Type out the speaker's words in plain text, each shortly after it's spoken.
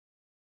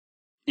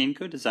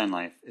Encode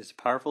DesignLife is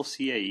a powerful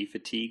CAE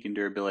fatigue and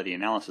durability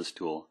analysis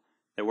tool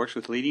that works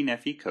with leading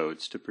FE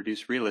codes to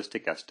produce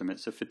realistic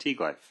estimates of fatigue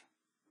life.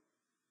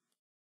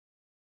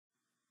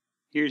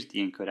 Here's the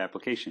Encode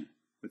application,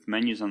 with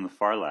menus on the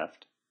far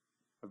left,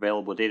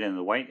 available data in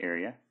the white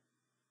area,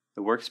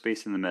 the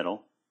workspace in the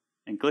middle,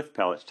 and glyph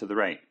palettes to the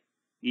right,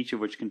 each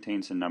of which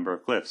contains a number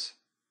of glyphs.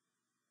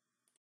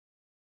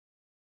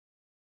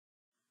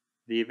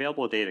 The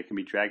available data can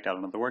be dragged out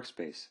onto the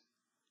workspace.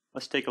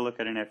 Let's take a look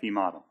at an FE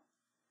model.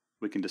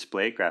 We can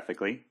display it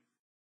graphically,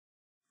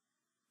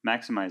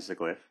 maximize the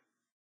glyph,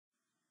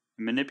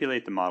 and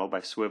manipulate the model by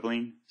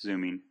swiveling,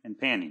 zooming, and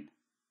panning.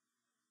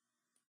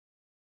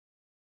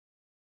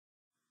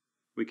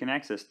 We can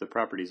access the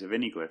properties of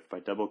any glyph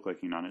by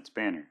double-clicking on its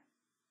banner.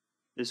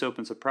 This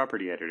opens a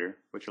property editor,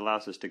 which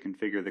allows us to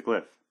configure the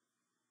glyph.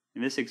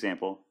 In this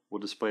example, we'll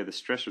display the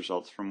stress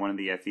results from one of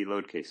the FE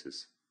load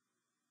cases.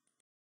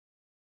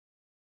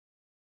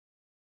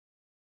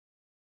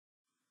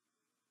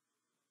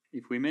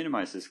 If we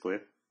minimize this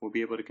glyph, we'll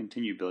be able to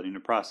continue building a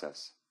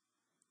process.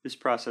 This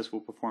process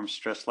will perform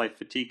stress life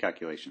fatigue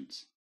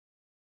calculations.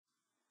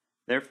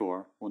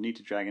 Therefore, we'll need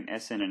to drag an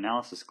SN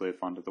analysis glyph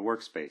onto the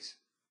workspace.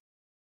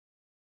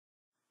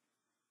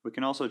 We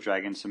can also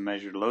drag in some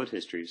measured load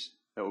histories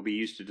that will be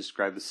used to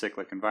describe the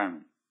cyclic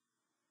environment.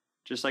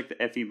 Just like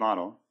the FE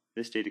model,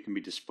 this data can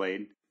be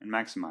displayed and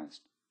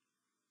maximized.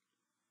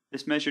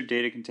 This measured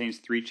data contains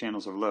 3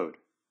 channels of load,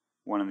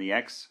 one in the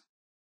X,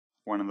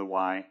 one in the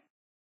Y,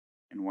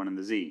 and one in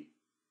the Z.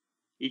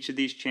 Each of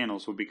these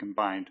channels will be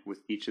combined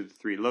with each of the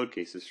 3 load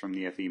cases from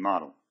the FE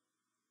model.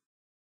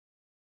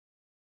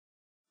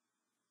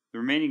 The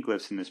remaining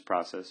glyphs in this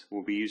process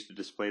will be used to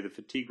display the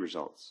fatigue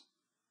results.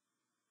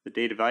 The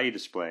data value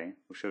display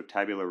will show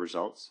tabular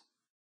results,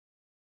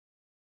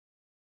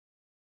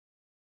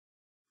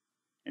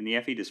 and the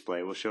FE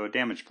display will show a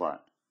damage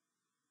plot.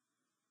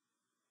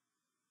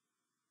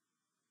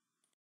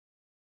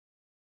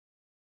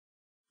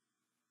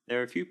 There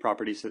are a few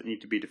properties that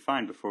need to be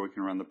defined before we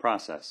can run the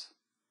process.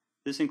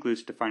 This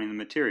includes defining the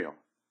material,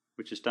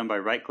 which is done by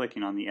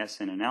right-clicking on the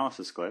SN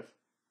analysis glyph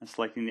and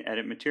selecting the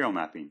Edit Material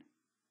mapping.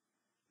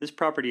 This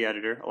property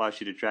editor allows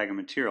you to drag a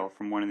material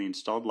from one of the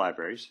installed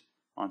libraries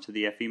onto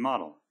the FE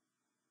model.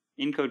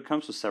 Encode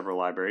comes with several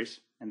libraries,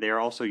 and they are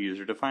also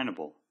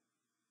user-definable.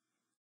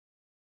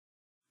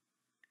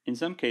 In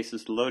some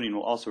cases, the loading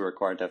will also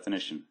require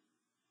definition.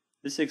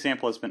 This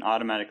example has been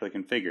automatically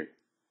configured,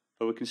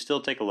 but we can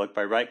still take a look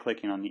by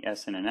right-clicking on the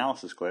SN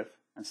analysis glyph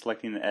and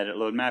selecting the Edit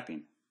Load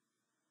mapping.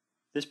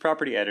 This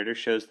property editor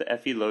shows the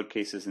FE load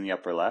cases in the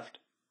upper left,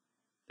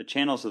 the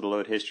channels of the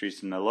load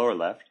histories in the lower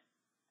left,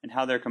 and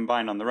how they're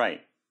combined on the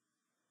right.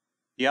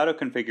 The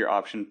auto-configure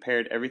option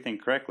paired everything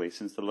correctly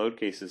since the load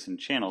cases and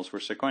channels were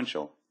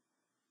sequential.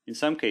 In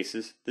some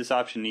cases, this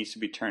option needs to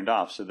be turned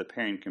off so the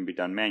pairing can be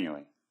done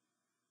manually.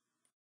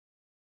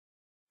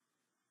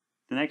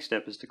 The next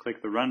step is to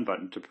click the Run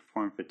button to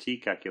perform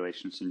fatigue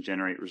calculations and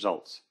generate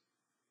results.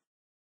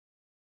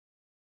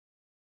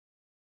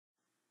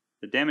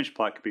 The damage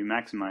plot can be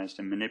maximized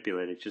and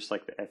manipulated just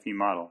like the FE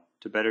model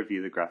to better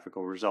view the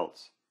graphical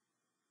results.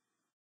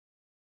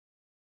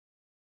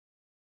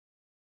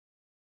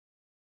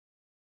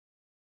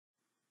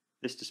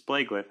 This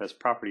display glyph has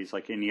properties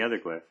like any other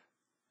glyph,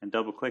 and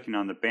double-clicking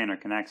on the banner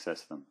can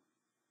access them.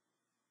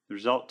 The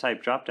Result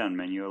Type drop-down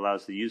menu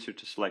allows the user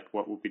to select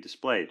what will be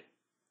displayed.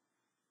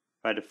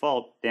 By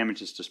default,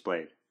 damage is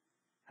displayed.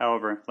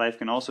 However, life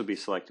can also be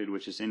selected,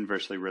 which is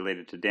inversely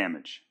related to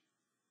damage.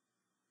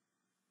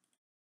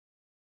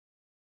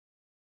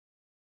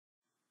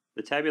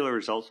 The tabular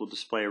results will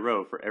display a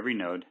row for every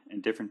node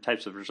and different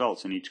types of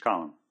results in each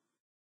column.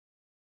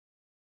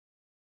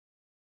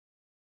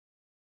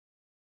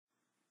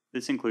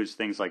 This includes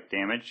things like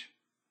damage,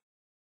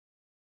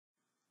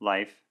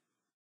 life,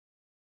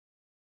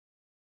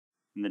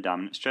 and the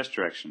dominant stress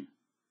direction.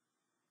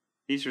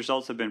 These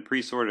results have been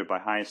pre-sorted by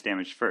highest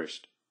damage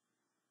first.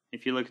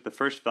 If you look at the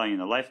first value in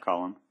the life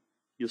column,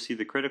 you'll see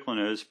the critical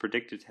node is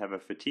predicted to have a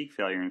fatigue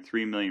failure in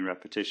 3 million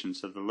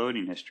repetitions of the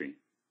loading history.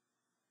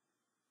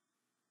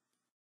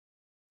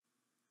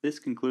 This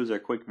concludes our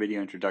quick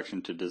video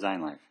introduction to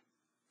DesignLife.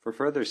 For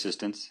further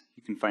assistance,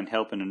 you can find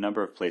help in a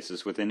number of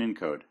places within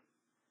Encode.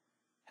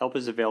 Help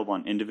is available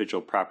on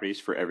individual properties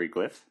for every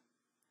glyph.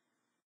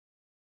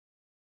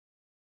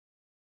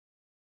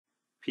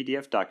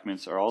 PDF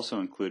documents are also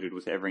included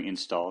with every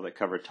install that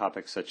cover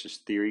topics such as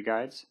theory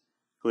guides,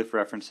 glyph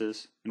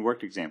references, and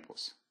worked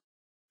examples.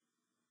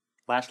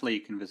 Lastly,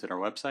 you can visit our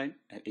website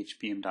at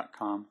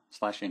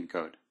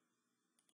hpm.com/encode.